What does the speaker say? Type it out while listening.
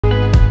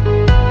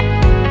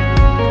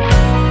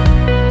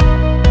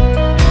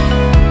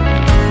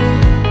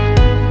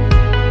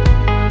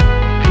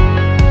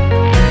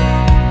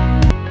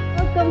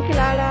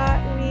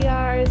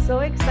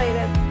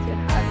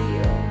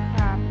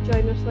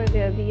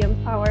the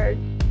Empowered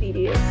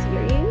video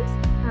series.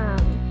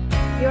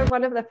 You're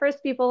one of the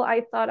first people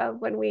I thought of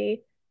when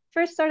we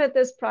first started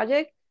this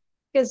project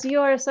because you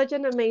are such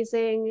an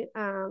amazing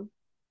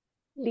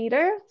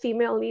leader,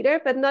 female leader,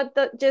 but not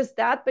just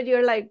that, but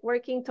you're like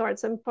working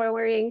towards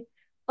empowering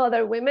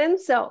other women.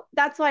 So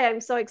that's why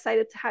I'm so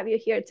excited to have you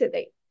here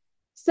today.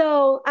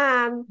 So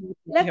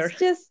let's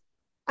just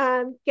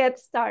get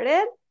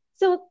started.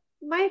 So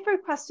my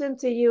first question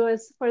to you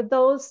is for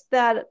those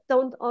that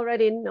don't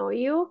already know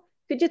you,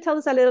 could you tell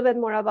us a little bit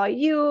more about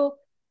you,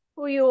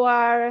 who you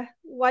are,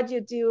 what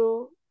you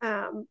do,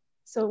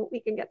 so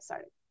we can get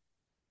started?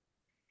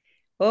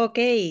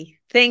 Okay,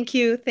 thank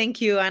you,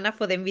 Anna,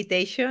 for the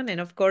invitation, and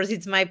of course,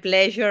 it's my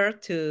pleasure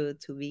to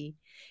be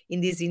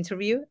in this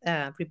interview,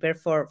 prepared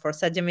for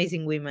such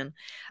amazing women.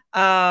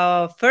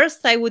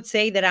 First, I would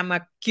say that I'm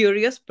a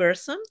curious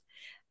person.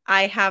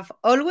 I have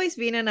always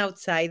been an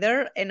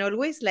outsider and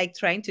always like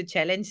trying to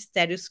challenge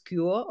status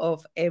quo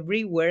of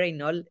everywhere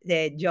in all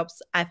the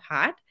jobs I've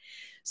had.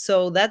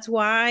 So that's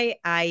why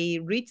I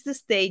reached the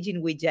stage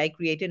in which I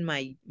created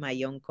my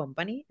own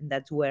company, and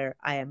that's where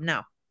I am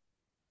now.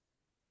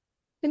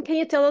 And can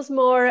you tell us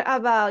more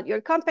about your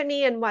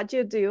company and what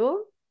you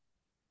do?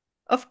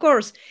 Of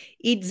course,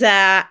 it's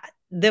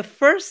the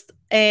first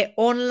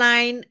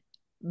online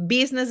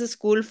business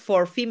school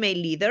for female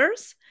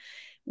leaders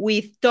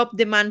with top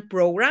demand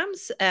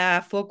programs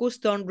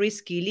focused on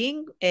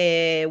reskilling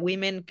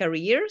women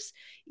careers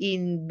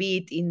in be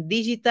it in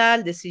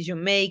digital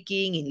decision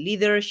making, in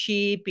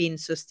leadership, in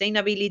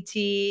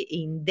sustainability,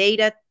 in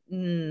data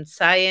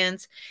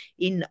science,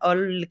 in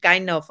all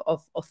kind of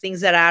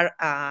things that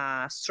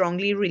are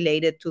strongly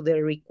related to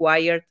the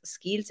required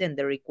skills and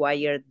the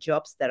required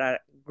jobs that are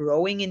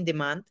growing in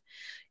demand.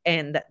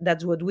 And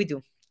that's what we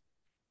do.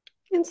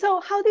 And so,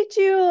 how did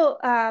you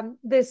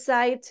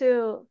decide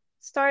to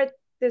start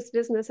this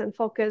business and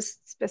focus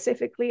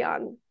specifically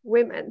on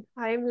women?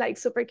 I'm like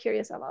super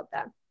curious about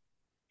that.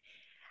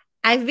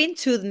 I've been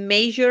to the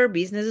major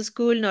business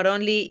school, not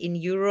only in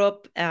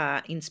Europe,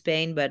 in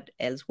Spain, but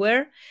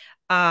elsewhere.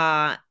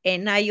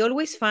 And I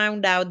always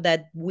found out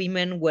that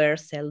women were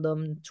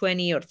seldom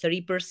 20 or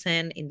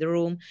 30% in the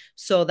room.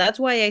 So that's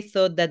why I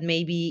thought that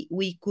maybe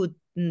we could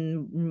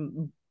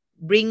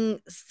bring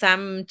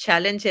some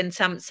challenge and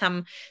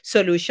some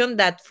solution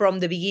that from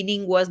the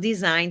beginning was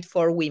designed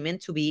for women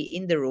to be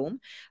in the room,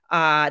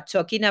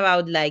 talking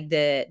about like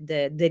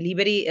the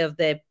delivery of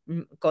the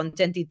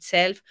content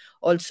itself,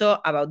 also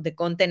about the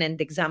content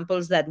and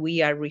examples that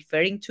we are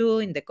referring to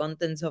in the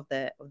contents of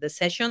the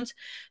sessions,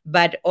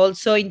 but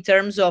also in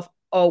terms of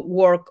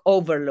work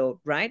overload,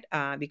 right?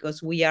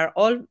 Because we are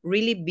all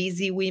really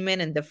busy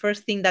women, and the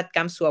first thing that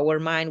comes to our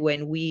mind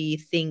when we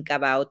think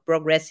about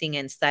progressing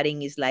and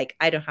studying is like,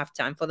 I don't have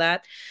time for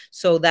that.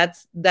 So that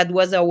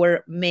was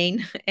our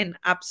main and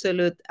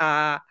absolute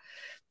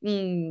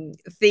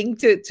thing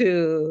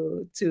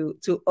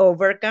to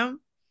overcome,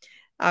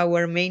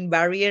 our main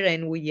barrier,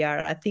 and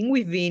I think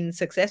we've been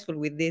successful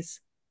with this.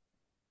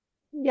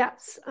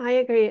 Yes, I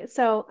agree.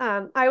 So,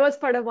 I was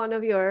part of one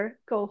of your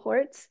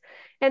cohorts,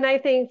 and I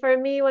think for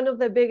me, one of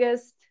the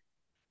biggest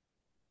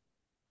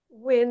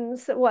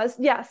wins was,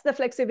 yes, the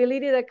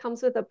flexibility that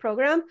comes with the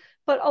program,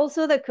 but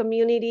also the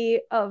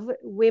community of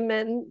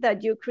women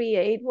that you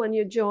create when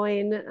you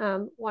join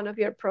one of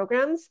your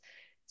programs.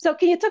 So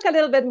can you talk a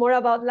little bit more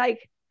about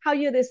like how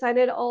you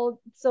decided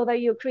all so that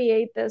you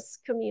create this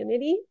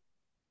community?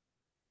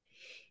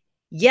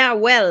 Yeah,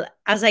 well,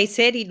 as I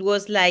said, it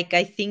was like,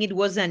 I think it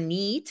was a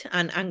need,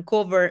 an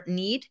uncovered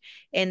need,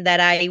 and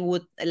that I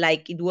would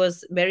like, it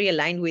was very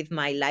aligned with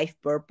my life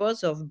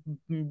purpose of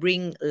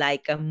bring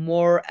like a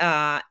more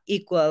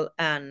equal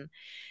and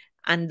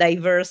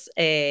diverse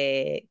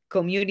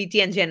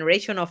community and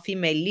generation of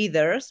female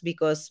leaders,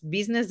 because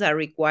business are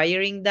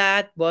requiring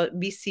that. But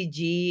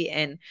BCG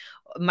and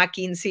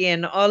McKinsey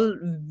and all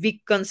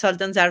big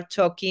consultants are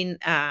talking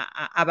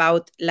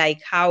about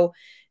like how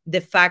the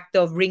fact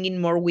of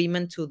bringing more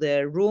women to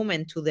the room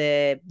and to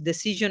the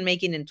decision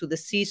making and to the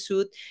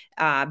C-suite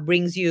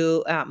brings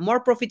you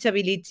more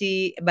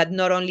profitability, but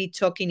not only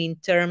talking in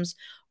terms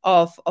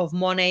of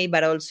money,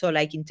 but also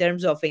like in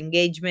terms of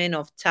engagement,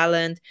 of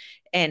talent,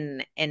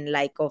 and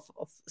like of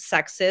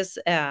success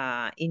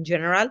in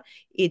general.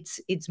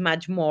 It's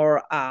much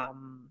more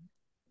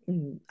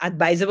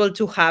advisable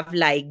to have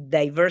like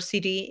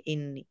diversity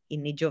in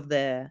each of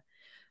the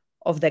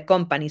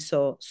company.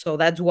 So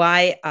that's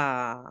why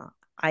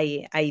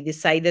I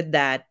decided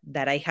that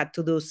I had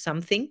to do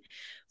something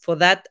for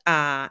that.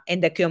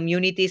 And the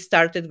community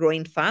started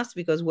growing fast,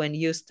 because when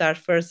you start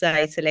first,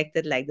 I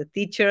selected like the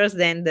teachers,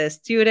 then the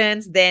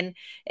students, then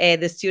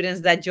the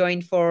students that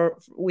joined for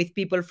with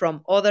people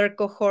from other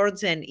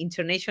cohorts and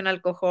international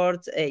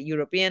cohorts,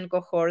 European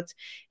cohorts,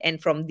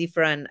 and from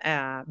different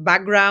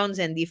backgrounds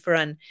and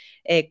different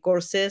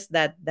courses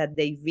that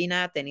they've been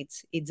at. And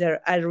it's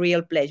a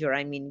real pleasure.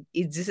 I mean,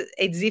 it's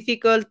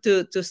difficult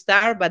to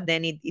start, but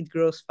then it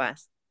grows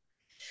fast.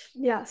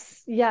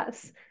 Yes,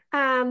 yes.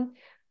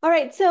 All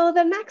right, so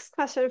the next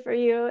question for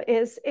you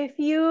is if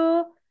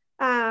you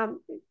um,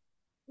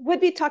 would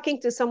be talking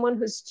to someone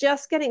who's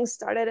just getting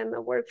started in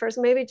the workforce,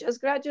 maybe just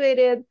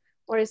graduated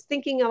or is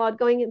thinking about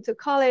going into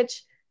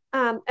college,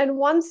 and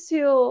wants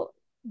to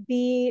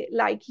be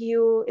like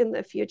you in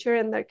the future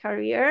in their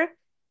career,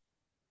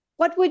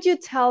 what would you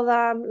tell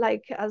them,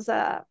 like as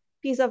a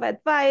piece of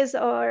advice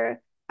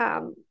or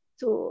um,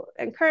 to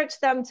encourage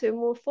them to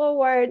move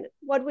forward?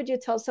 What would you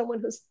tell someone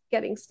who's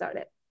getting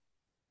started?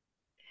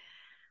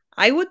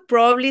 I would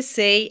probably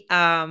say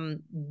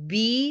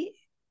be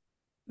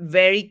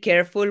very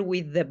careful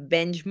with the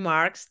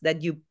benchmarks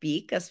that you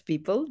pick as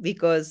people,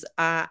 because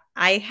I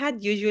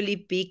had usually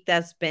picked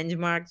as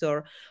benchmarks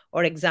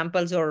or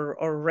examples or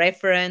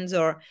reference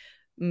or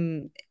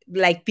mm,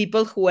 like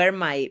people who were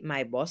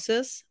my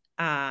bosses,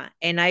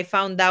 and I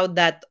found out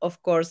that,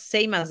 of course,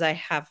 same as I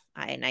have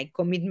and I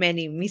commit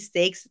many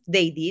mistakes,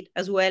 they did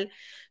as well.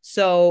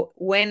 So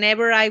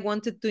whenever I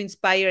wanted to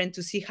inspire and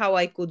to see how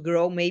I could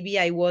grow, maybe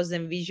I was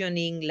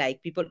envisioning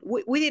like people,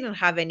 we didn't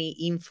have any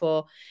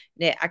info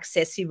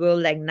accessible.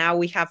 Like now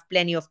we have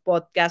plenty of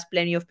podcasts,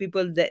 plenty of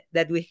people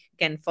that we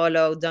can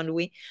follow, don't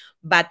we?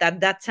 But at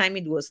that time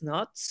it was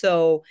not.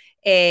 So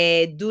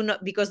do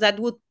not, because that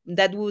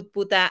would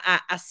put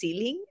a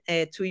ceiling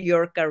to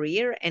your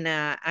career and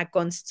a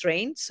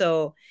constraint.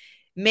 So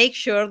make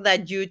sure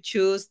that you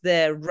choose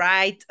the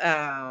right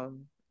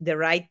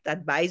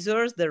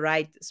advisors, the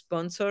right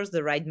sponsors,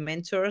 the right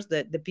mentors,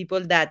 the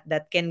people that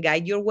can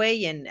guide your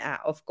way. And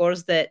of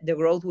course, the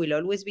growth will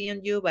always be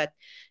on you, but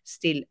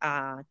still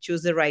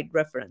choose the right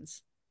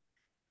reference.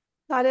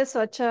 That is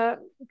such a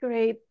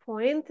great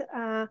point.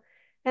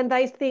 And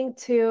I think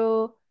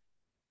too,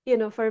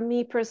 for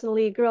me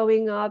personally,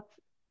 growing up,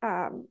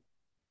 um,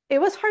 it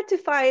was hard to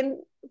find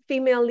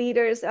female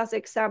leaders as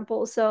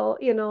examples. So,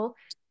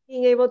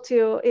 being able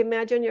to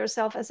imagine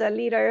yourself as a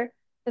leader,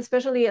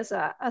 especially as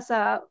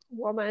a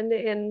woman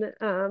in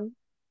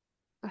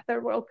a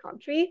third world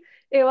country,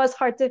 it was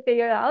hard to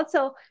figure out.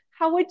 So,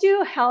 how would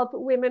you help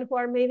women who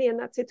are maybe in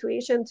that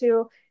situation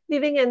to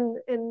living in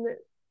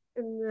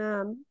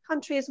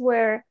countries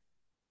where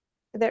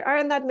there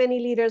aren't that many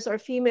leaders or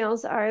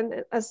females aren't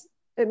as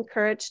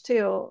encouraged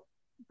to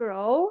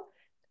grow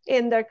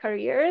in their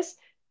careers?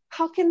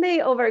 How can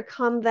they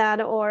overcome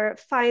that or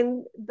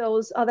find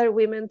those other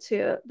women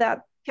to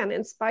that can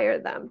inspire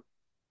them?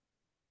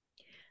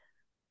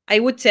 I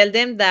would tell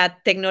them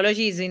that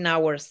technology is in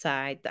our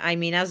side. I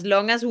mean, as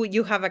long as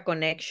you have a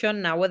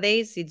connection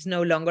nowadays, it's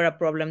no longer a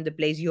problem the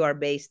place you are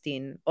based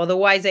in.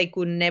 Otherwise, I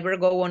could never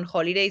go on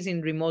holidays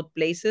in remote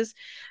places,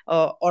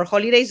 or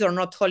holidays or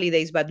not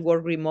holidays, but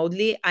work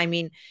remotely. I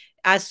mean,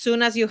 as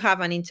soon as you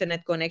have an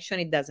internet connection,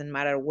 it doesn't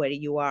matter where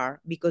you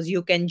are, because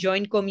you can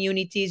join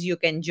communities, you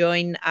can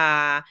join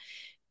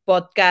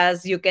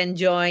podcasts, you can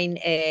join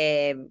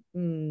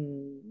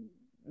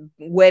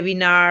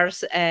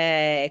webinars,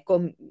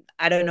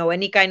 I don't know,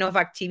 any kind of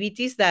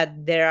activities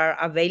that there are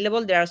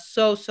available. There are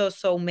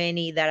so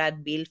many that are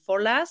built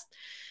for last.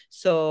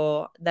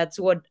 So that's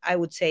what I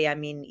would say. I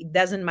mean, it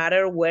doesn't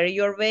matter where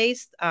you're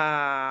based.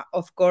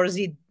 Of course,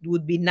 it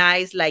would be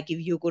nice, like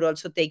if you could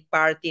also take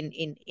part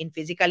in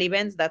physical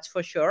events, that's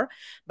for sure.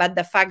 But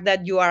the fact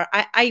that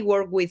I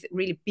work with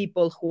really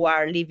people who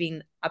are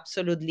living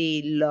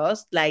absolutely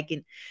lost, like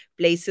in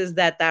places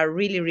that are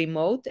really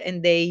remote,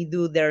 and they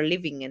do their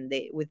living, and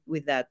they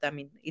with that, I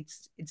mean,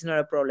 it's not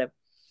a problem.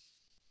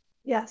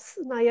 Yes,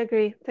 I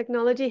agree.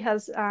 Technology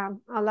has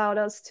allowed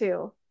us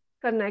to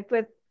connect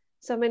with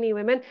so many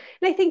women.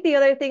 And I think the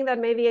other thing that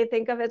maybe I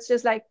think of, it's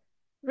just like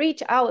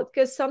reach out,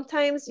 because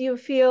sometimes you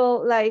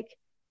feel like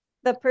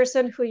the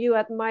person who you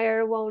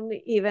admire won't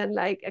even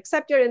like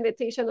accept your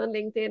invitation on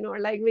LinkedIn or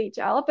like reach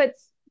out, but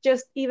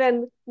just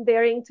even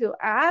daring to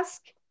ask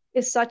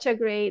is such a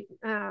great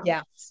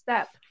Yeah,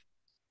 step.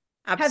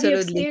 Have you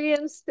absolutely.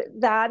 experienced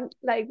that,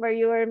 like where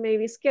you were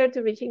maybe scared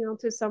to reaching out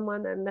to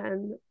someone and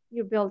then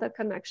you build a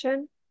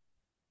connection?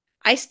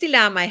 I still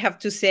am, I have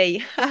to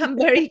say. I'm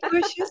very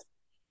cautious,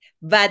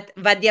 but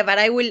yeah, but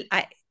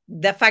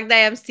the fact that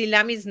I am still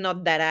am is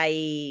not that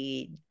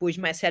I push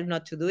myself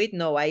not to do it.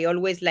 No, I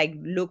always like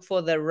look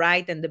for the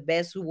right and the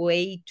best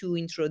way to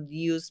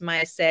introduce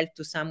myself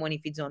to someone,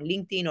 if it's on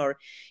LinkedIn or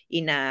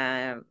in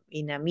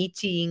a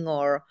meeting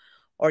or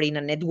in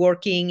a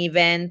networking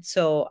event.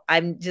 So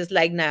I'm just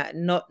like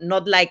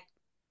not like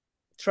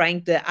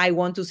trying to, I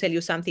want to sell you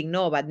something.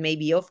 No, but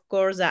maybe, of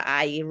course,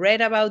 I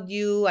read about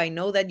you, I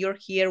know that you're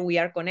here, we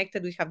are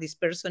connected, we have this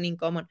person in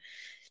common.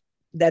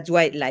 That's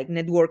why, like,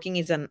 networking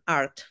is an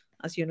art,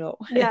 as you know.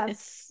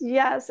 Yes,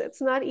 yes,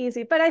 it's not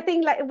easy. But I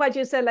think like what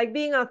you said, like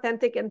being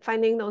authentic and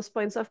finding those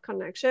points of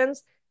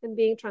connections and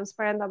being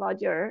transparent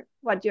about your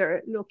what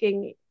you're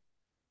looking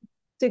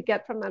to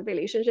get from that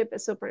relationship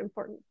is super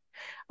important.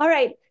 All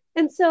right.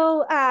 And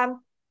so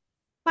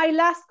my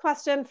last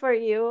question for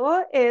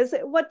you is,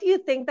 what do you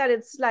think that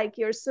it's like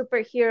your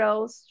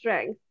superhero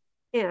strength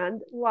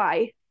and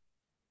why?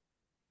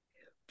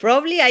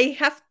 Probably I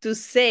have to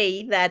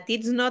say that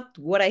it's not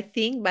what I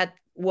think, but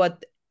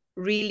what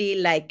really,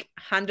 like,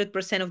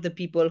 100% of the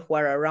people who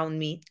are around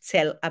me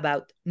tell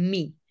about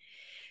me.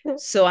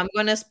 So I'm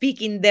going to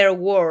speak in their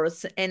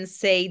words and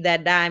say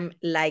that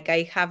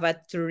I have a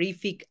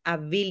terrific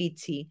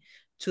ability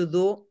to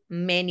do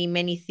many,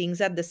 many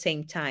things at the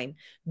same time.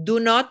 Do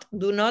not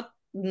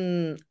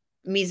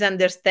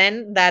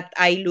misunderstand that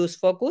I lose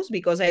focus,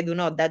 because I do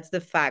not. That's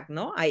the fact.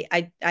 No,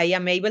 I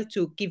am able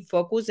to keep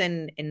focus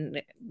and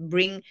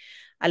bring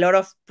a lot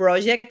of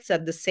projects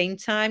at the same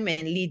time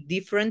and lead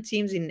different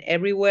teams in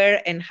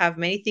everywhere and have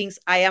many things.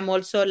 I am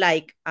also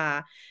like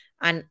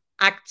an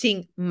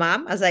acting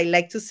mom, as I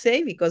like to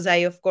say, because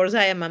of course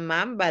I am a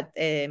mom, but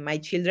my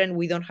children,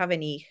 we don't have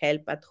any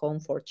help at home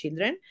for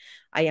children.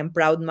 I am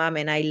proud mom,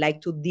 and I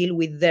like to deal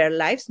with their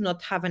lives,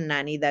 not have a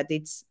nanny that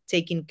it's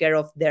taking care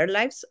of their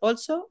lives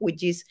also,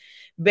 which is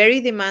very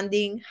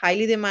demanding,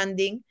 highly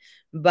demanding.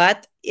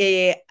 But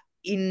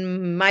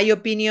in my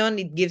opinion,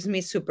 it gives me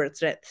super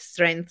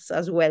strengths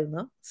as well,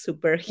 no?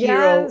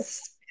 Superhero.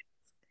 Yes.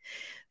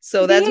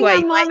 So that's Being why,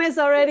 a mom is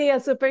already a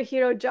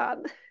superhero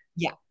job.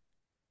 yeah,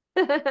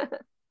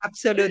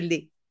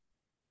 absolutely.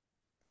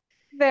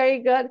 Very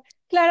good.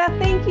 Clara,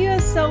 thank you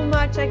so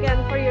much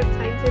again for your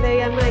time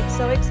today. I'm like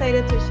so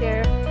excited to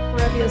share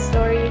more of your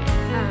story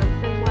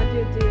and what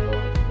you do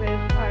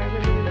with our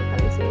women in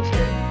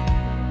localization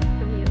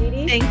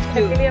community. Thank I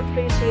you. really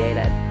appreciate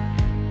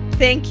it.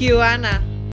 Thank you, Ana.